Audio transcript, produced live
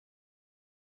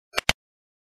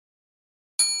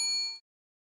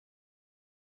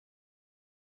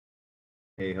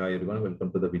Hey, hi everyone,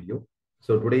 welcome to the video.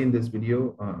 So today in this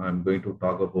video, I'm going to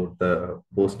talk about the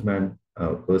Postman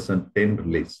version 10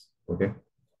 release. Okay.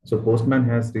 So Postman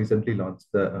has recently launched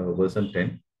the version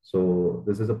 10. So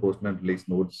this is a Postman release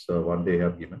notes what they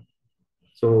have given.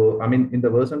 So I mean, in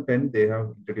the version 10, they have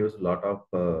introduced a lot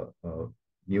of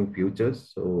new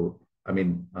features. So I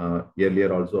mean,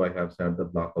 earlier also I have shared the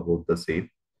blog about the same.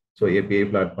 So API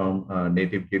platform,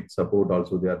 native Git support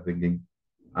also they are bringing,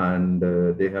 and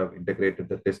they have integrated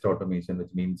the test automation, which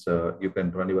means you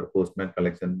can run your Postman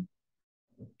collection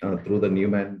through the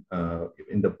Newman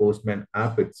in the Postman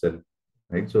app itself,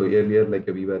 right? So earlier, like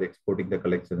we were exporting the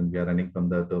collection and we are running from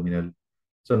the terminal.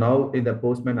 So now in the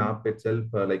Postman app itself,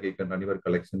 like you can run your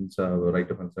collections, write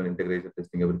a functional integration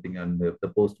testing, everything, and the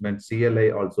Postman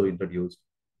CLI also introduced,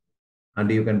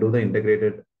 and you can do the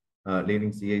integrated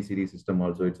leading CI/CD system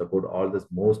also. It support all this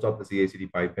most of the CI/CD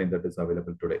pipeline that is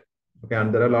available today. Okay,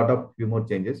 and there are a lot of few more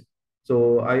changes.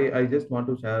 So I just want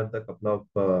to share the couple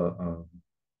of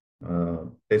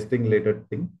testing related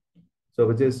thing. So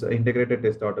which is integrated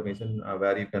test automation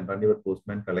where you can run your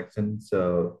Postman collections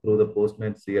through the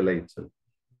Postman CLI itself.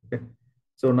 Okay.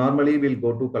 So normally we'll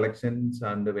go to collections,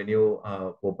 and when you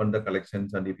open the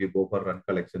collections and if you go for run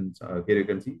collections, here you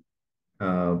can see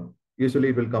uh, usually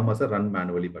it will come as a run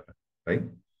manually button, right?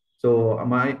 So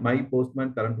my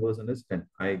Postman current version is 10.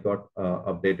 I got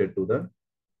updated to the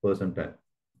version 10.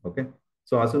 Okay.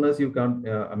 So as soon as you can,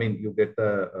 I mean, you get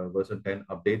the version 10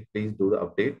 update, please do the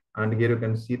update. And here you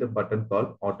can see the button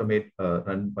called automate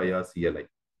run via CLI,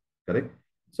 correct?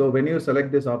 So when you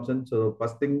select this option, so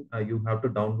first thing you have to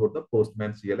download the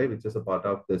Postman CLI, which is a part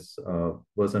of this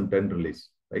version 10 release,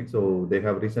 right? So they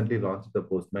have recently launched the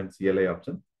Postman CLI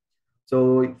option.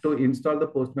 So to install the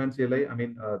Postman CLI, I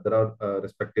mean, there are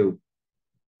respective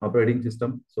operating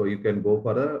system. So you can go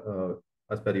for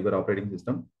as per your operating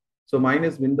system. So mine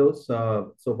is Windows.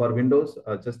 So for Windows,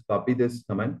 just copy this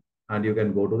command and you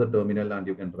can go to the terminal and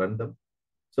you can run them.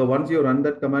 So once you run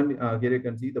that command, here you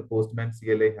can see the Postman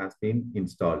CLI has been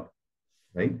installed,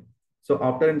 right? So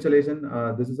after installation,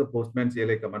 this is a Postman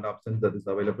CLI command option that is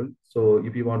available. So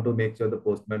if you want to make sure the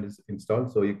Postman is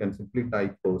installed, so you can simply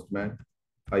type Postman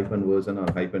 -version or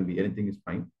 -v, anything is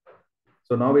fine.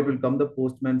 So now it will come the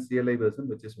Postman CLI version,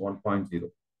 which is 1.0.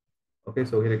 Okay,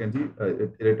 so here you can see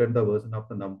it returned the version of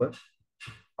the number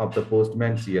of the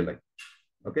Postman CLI.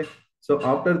 Okay, so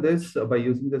after this, by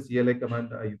using the CLI command,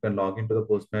 you can log into the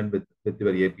Postman with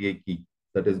your API key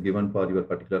that is given for your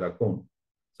particular account.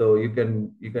 So you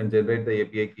can generate the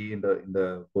API key in the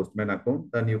Postman account,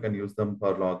 then you can use them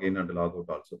for login and logout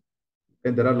also.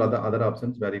 And there are other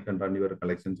options where you can run your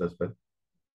collections as well.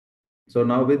 So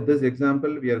now with this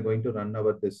example, we are going to run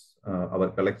our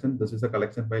collection. This is a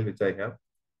collection file which I have.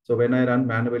 So when I run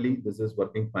manually, this is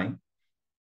working fine.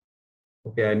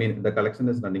 Okay, I mean the collection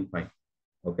is running fine.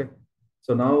 Okay.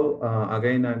 So now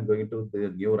again I'm going to the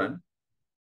new run.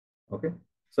 Okay.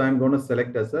 So I'm going to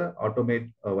select as a automate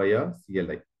via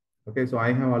CLI. Okay. So I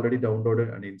have already downloaded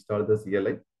and installed the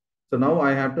CLI. So now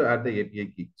I have to add the API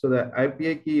key. So the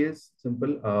API key is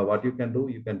simple. What you can do,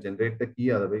 you can generate the key.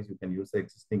 Otherwise, you can use the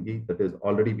existing key that is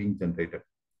already being generated.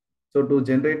 So to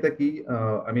generate the key,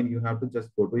 I mean, you have to just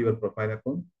go to your profile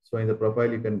account. So in the profile,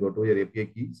 you can go to your API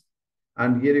keys.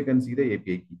 And here you can see the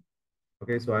API key.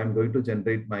 Okay, so I'm going to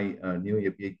generate my new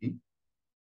API key.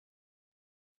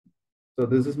 So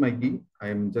this is my key.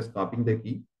 I'm just copying the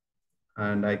key.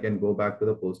 And I can go back to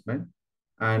the Postman.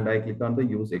 And I click on the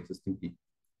use existing key.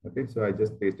 Okay, so I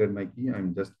just pasted my key.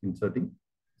 I'm just inserting.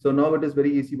 So now it is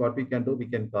very easy. What we can do, we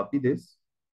can copy this.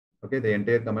 Okay, the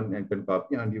entire command and can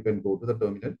copy, and you can go to the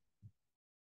terminal.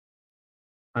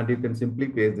 And you can simply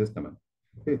paste this command.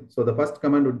 Okay, so the first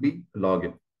command would be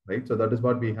login, right? So that is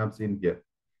what we have seen here.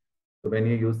 So when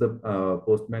you use the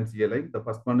Postman CLI, the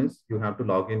first one is you have to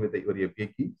log in with your API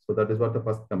key. So that is what the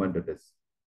first command it is.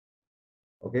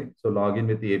 Okay, so log in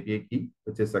with the API key,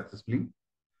 which is successfully.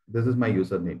 This is my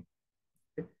username.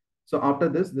 Okay. So after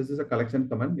this is a collection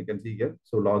command. You can see here.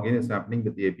 So login is happening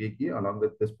with the API key along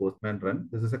with this Postman run.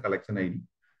 This is a collection ID.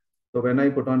 So when I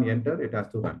put on enter, it has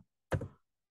to run.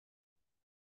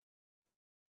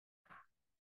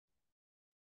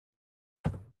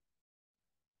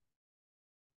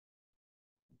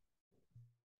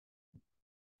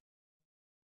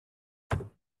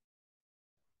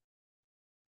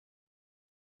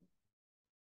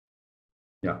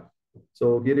 Yeah. So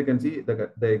here you can see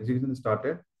the execution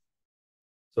started.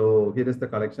 So here is the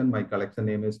collection. My collection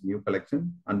name is new collection.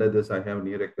 Under this, I have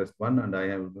new request 1 and I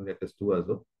have new request 2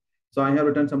 also. So I have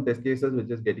written some test cases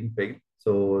which is getting failed.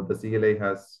 So the CLI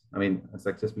has, I mean,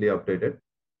 successfully updated.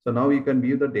 So now you can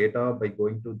view the data by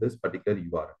going to this particular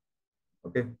URL.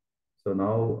 Okay. So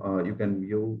now you can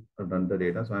view run the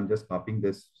data. So I'm just copying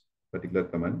this particular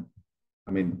command.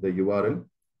 I mean the URL.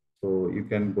 So you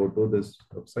can go to this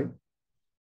website.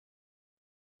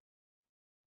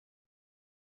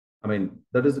 I mean,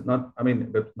 that is not, I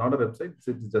mean, not a website.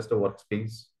 It's just a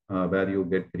workspace where you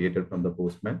get created from the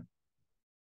Postman.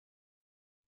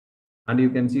 And you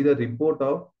can see the report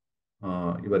of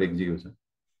your execution.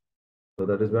 So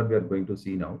that is what we are going to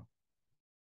see now.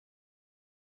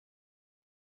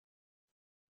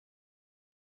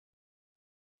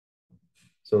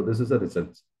 So this is the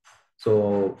results.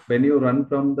 So when you run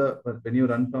from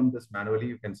this manually,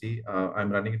 you can see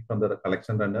I'm running it from the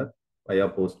collection runner via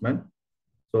Postman.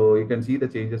 So you can see the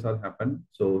changes are happened.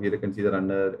 So here you can see the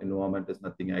runner environment is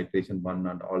nothing, iteration one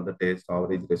and all the test,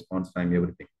 average response time,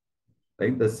 everything.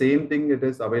 Right. The same thing it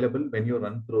is available when you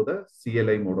run through the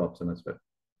CLI mode option as well.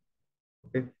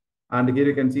 Okay. And here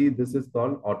you can see this is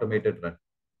called automated run.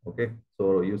 Okay.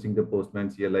 So using the Postman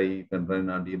CLI, you can run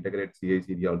and integrate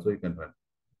CI/CD also you can run.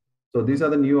 So these are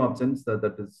the new options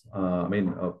that is,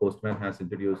 Postman has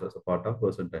introduced as a part of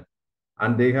version 10.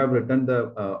 And they have written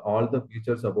the all the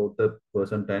features about the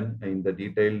version 10 in the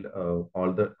detailed,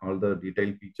 all the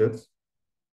detailed features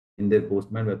in their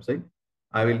Postman website.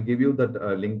 I will give you that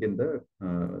link in the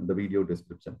video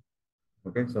description.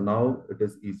 Okay, so now it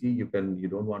is easy. You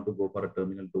don't want to go for a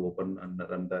terminal to open and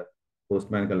run the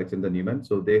Postman collection, the Newman.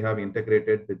 So they have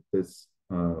integrated with this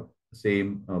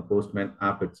same Postman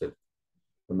app itself.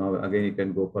 So now again, you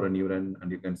can go for a new run and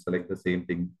you can select the same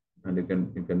thing and you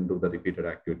can do the repeated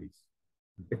activities.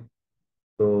 Okay.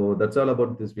 So that's all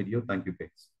about this video. Thank you,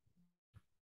 guys.